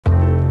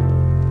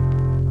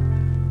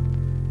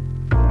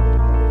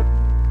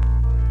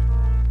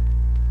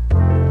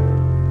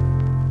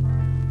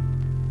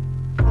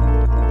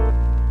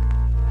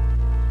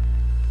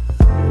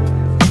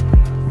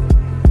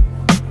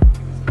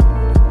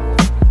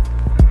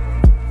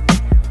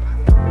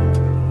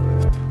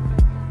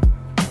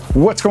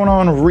What's going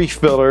on,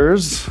 reef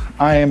builders?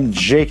 I am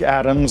Jake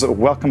Adams.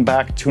 Welcome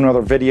back to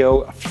another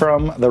video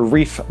from the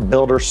Reef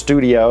Builder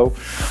Studio.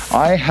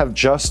 I have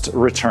just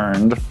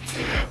returned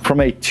from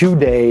a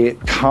 2-day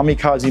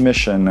kamikaze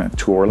mission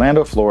to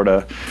Orlando,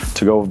 Florida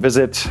to go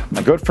visit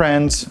my good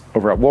friends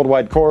over at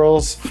Worldwide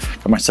Corals.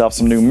 Got myself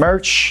some new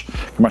merch,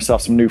 got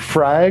myself some new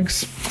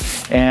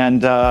frags,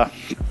 and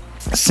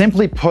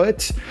simply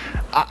put,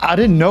 I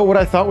didn't know what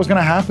I thought was going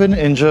to happen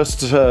in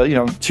just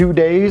 2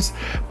 days,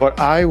 but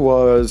I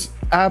was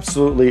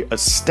absolutely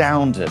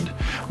astounded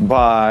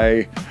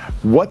by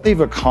what they've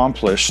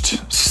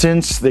accomplished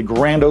since the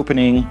grand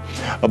opening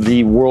of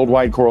the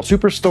Worldwide Coral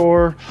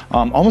Superstore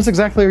almost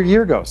exactly a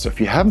year ago. So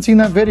if you haven't seen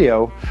that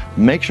video,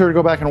 make sure to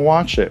go back and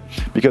watch it,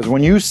 because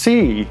when you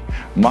see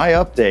my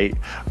update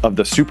of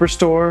the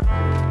Superstore,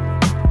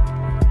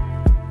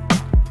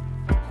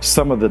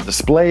 some of the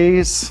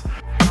displays,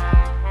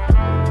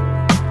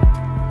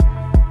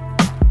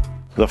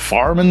 the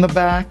farm in the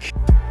back,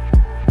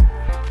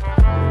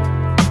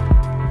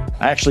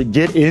 I actually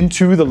get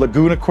into the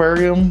lagoon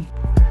aquarium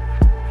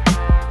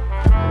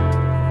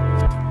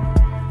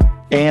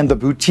and the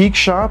boutique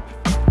shop.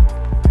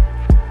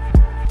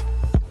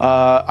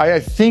 I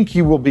think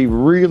you will be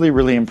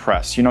really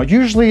impressed. You know,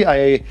 usually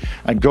I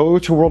go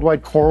to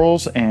Worldwide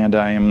Corals and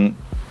I am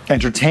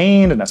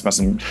entertained and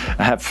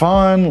I have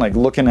fun, like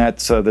looking at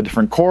the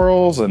different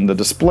corals and the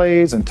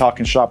displays and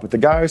talking shop with the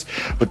guys.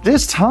 But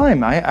this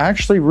time I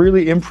actually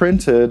really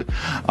imprinted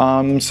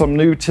some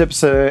new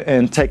tips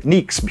and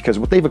techniques, because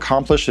what they've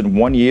accomplished in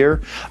 1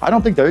 year, I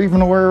don't think they're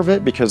even aware of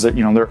it, because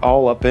they're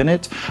all up in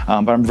it.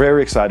 But I'm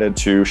very excited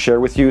to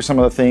share with you some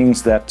of the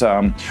things that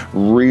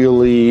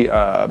really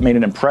made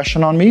an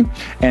impression on me,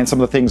 and some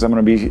of the things I'm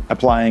going to be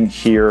applying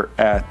here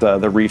at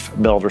the Reef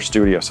Builder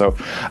Studio. So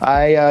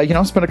I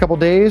spent a couple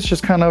days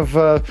just kind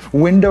of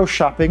window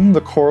shopping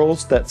the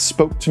corals that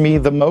spoke to me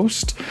the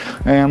most,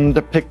 and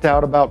picked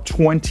out about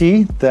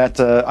 20 that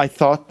I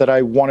thought that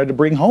I wanted to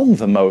bring home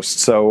the most.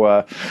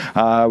 So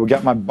we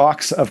got my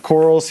box of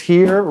corals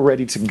here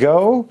ready to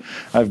go.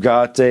 I've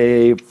got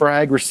a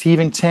frag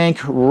receiving tank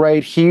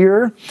right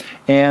here,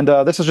 and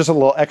this is just a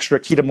little extra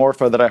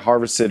Chetamorpha that I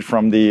harvested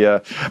from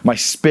the my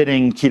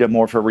spitting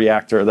Chetamorpha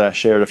reactor that I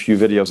shared a few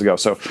videos ago.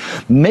 So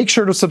make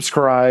sure to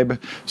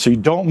subscribe so you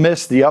don't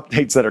miss the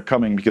updates that are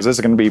coming, because this is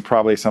going to be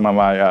probably some of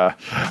my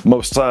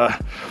most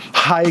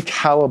high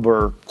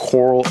caliber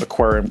coral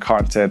aquarium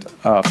content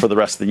for the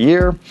rest of the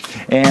year.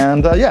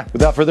 And yeah,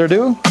 without further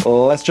ado,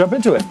 let's jump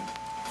into it.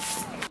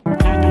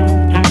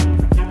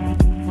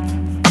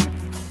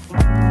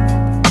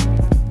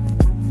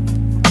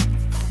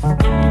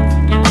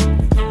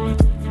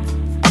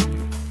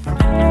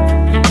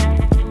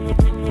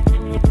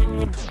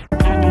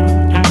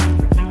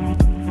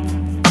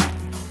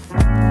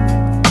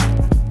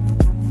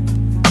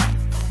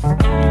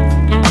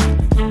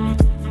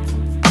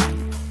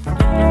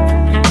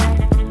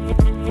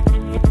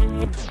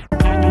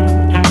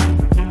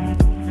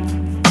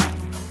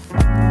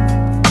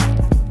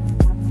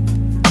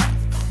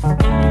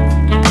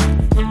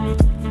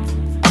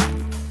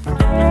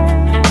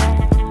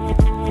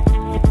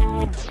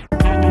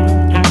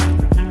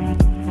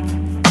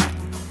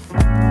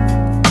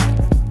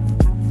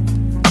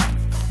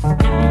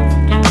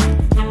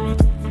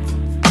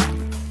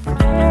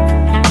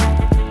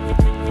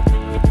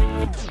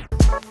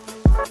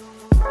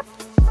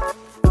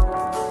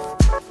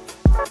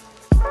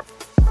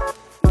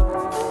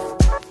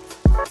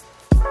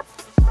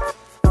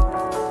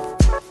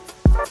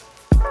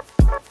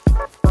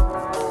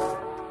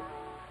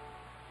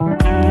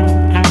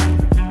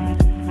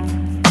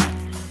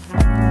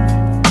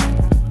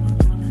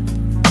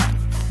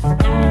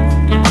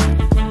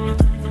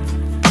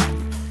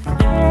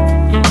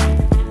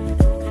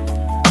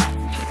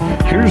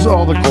 Here's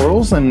all the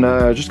corals, and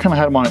just kind of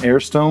had them on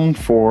airstone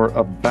for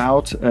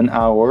about an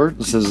hour.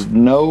 This is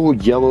no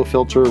yellow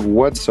filter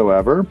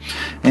whatsoever,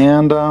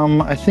 and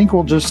I think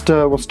we'll just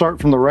we'll start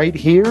from the right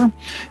here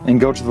and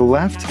go to the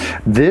left.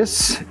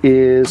 This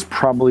is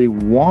probably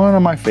one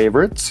of my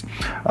favorites.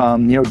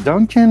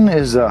 Duncan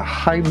is a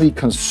highly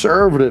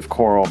conservative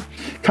coral.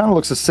 Kind of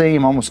looks the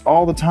same almost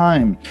all the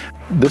time.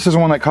 This is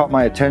one that caught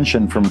my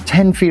attention from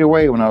 10 feet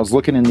away when I was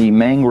looking in the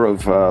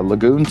mangrove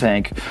lagoon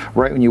tank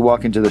right when you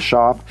walk into the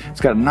shop. It's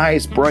got a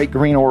nice bright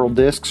green oral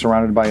disc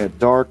surrounded by a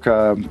dark,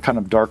 kind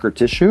of darker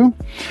tissue.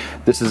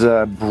 This is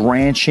a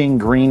branching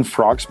green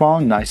frog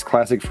spawn, nice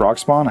classic frog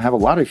spawn. I have a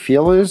lot of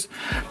feelers,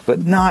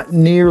 but not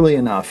nearly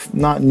enough.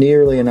 Not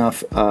nearly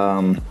enough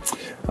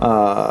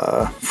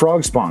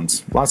frog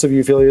spawns. Lots of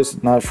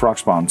euphyllias, not frog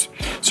spawns.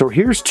 So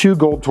here's 2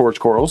 gold torch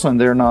corals, and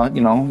they're not,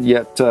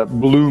 yet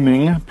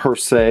blooming per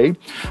se.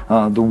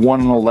 The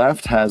one on the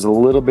left has a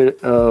little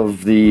bit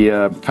of the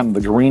kind of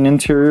the green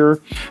interior.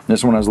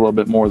 This one has a little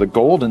bit more of the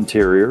gold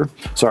interior.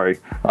 Sorry,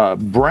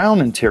 brown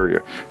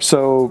interior.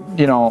 So,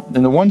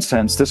 in the one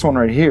sense, this one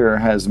right here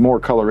has more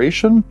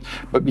coloration,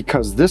 but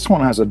because this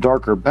one has a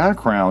darker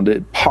background,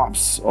 it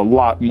pops a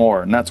lot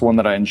more, and that's one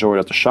that I enjoyed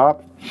at the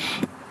shop.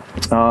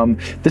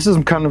 This is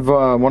kind of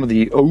one of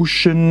the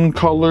ocean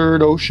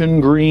colored,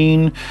 ocean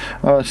green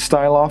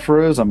style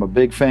Stylophoras. I'm a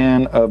big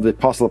fan of the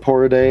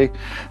Postloporidae,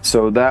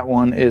 so that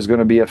one is going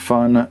to be a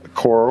fun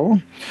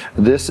coral.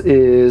 This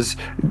is,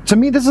 to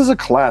me, this is a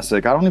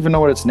classic. I don't even know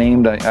what it's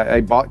named.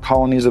 I bought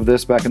colonies of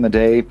this back in the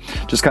day.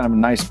 Just kind of a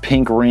nice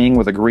pink ring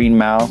with a green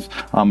mouth.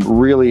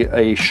 Really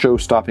a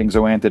show-stopping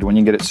zoanthid when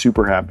you get it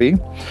super happy.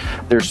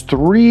 There's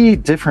 3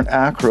 different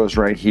acros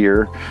right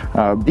here.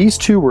 These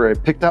 2 were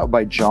picked out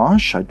by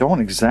Josh. I don't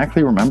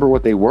exactly remember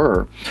what they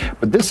were,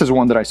 but this is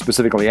one that I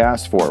specifically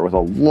asked for with a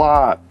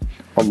lot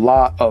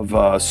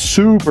of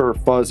super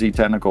fuzzy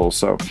tentacles.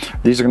 So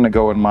these are going to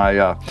go in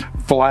my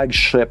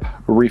flagship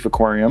reef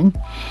aquarium.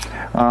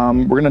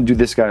 We're going to do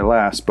this guy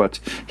last, but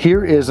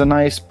here is a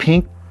nice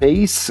pink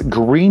base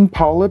green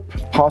polyp,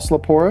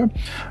 Postlopora.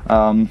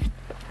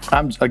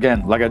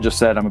 Again, like I just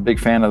said, I'm a big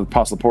fan of the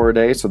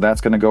Postloporidae, so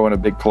that's going to go in a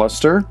big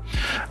cluster.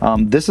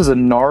 This is a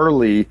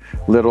gnarly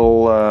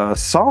little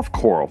soft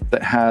coral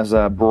that has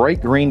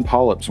bright green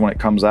polyps when it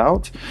comes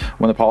out,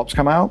 when the polyps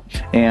come out,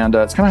 and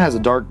it kind of has a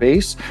dark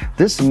base.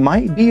 This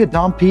might be a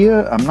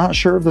Dompia. I'm not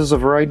sure if this is a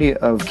variety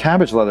of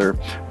cabbage leather,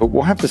 but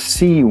we'll have to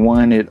see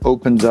when it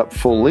opens up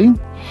fully.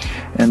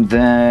 And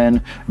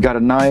then got a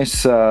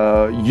nice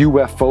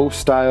UFO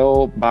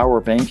style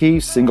Bauer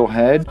Banky single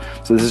head.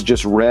 So this is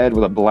just red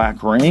with a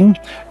black ring.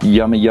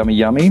 Yummy, yummy,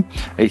 yummy.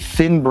 A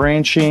thin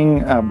branching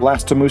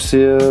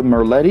Blastomusia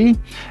merletti.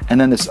 And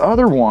then this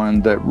other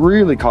one that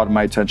really caught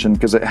my attention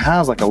because it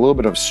has like a little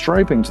bit of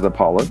striping to the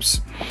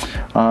polyps.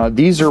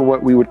 These are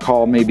what we would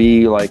call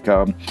maybe like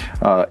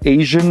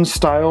Asian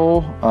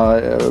style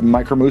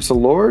Micromusa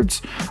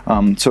lords.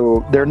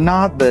 So they're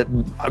not the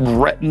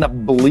retina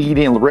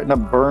bleeding, retina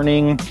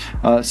burning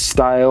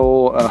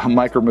style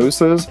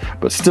Micromusas,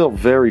 but still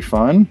very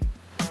fun.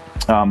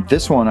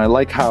 This one, I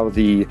like how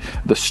the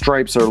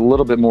stripes are a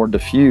little bit more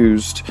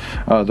diffused,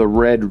 the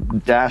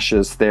red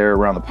dashes there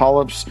around the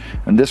polyps,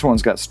 and this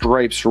one's got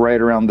stripes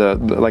right around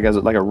like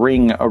a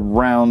ring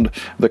around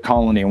the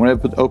colony. When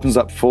it opens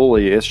up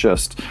fully,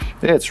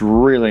 it's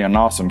really an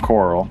awesome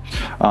coral.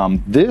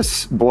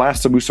 This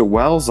Blastomusa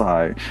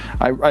wellsii,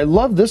 I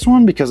love this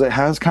one because it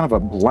has kind of a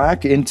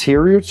black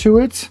interior to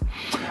it.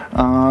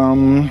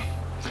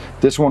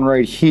 This one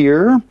right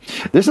here,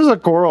 this is a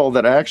coral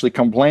that I actually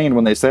complained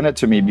when they sent it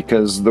to me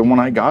because the one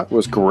I got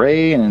was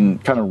gray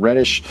and kind of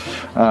reddish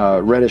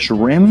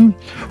rim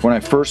when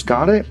I first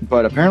got it.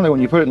 But apparently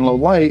when you put it in low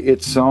light,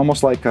 it's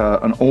almost like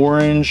an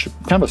orange,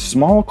 kind of a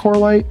small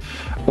coralite,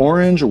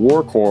 orange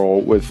war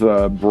coral with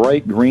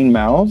bright green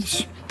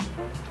mouths.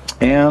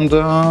 And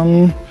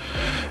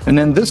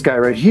then this guy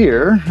right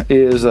here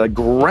is a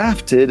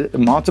grafted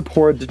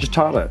Montipora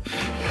digitata.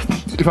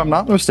 If I'm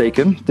not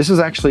mistaken, this is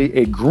actually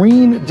a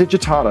green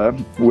digitata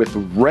with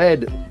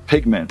red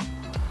pigment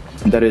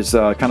that is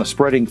kind of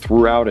spreading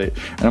throughout it.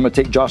 And I'm going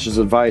to take Josh's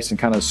advice and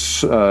kind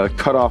of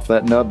cut off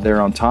that nub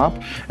there on top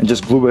and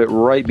just glue it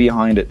right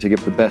behind it to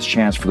give the best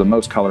chance for the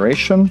most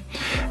coloration.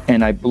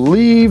 And I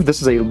believe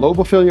this is a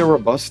Lobophilia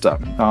robusta,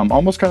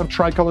 almost kind of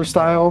tricolor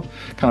style,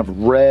 kind of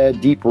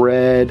red, deep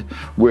red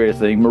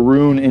with a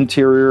maroon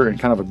interior and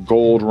kind of a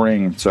gold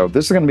ring. So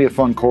this is going to be a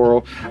fun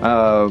coral.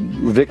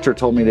 Victor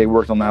told me they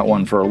worked on that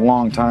one for a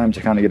long time to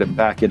kind of get it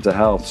back into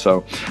health.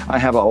 So I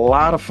have a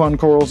lot of fun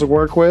corals to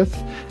work with,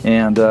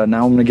 and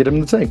now I'm gonna get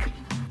him to take.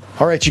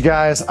 All right, you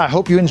guys, I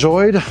hope you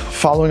enjoyed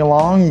following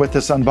along with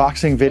this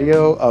unboxing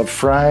video of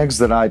frags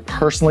that I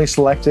personally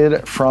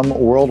selected from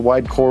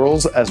Worldwide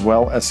Corals, as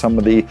well as some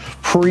of the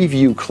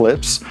preview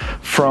clips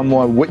from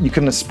what you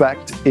can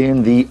expect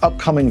in the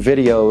upcoming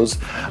videos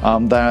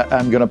that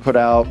I'm gonna put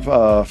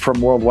out from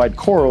Worldwide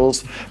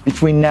Corals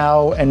between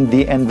now and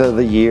the end of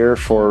the year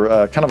for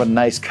kind of a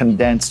nice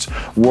condensed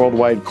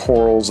Worldwide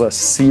Corals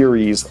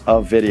series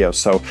of videos.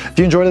 So if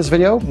you enjoyed this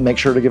video, make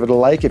sure to give it a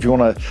like. If you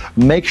wanna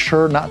make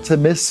sure not to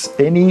miss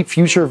any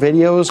future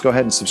videos, go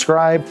ahead and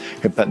subscribe,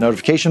 hit that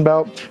notification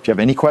bell. If you have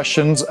any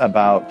questions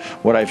about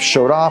what I've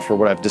showed off or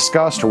what I've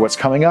discussed or what's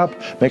coming up,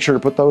 make sure to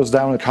put those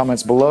down in the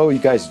comments below. You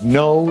guys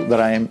know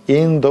that I am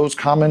in those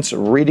comments,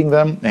 reading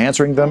them,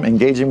 answering them,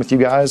 engaging with you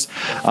guys.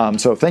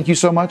 So thank you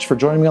so much for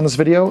joining me on this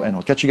video, and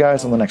I'll catch you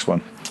guys on the next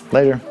one.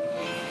 Later.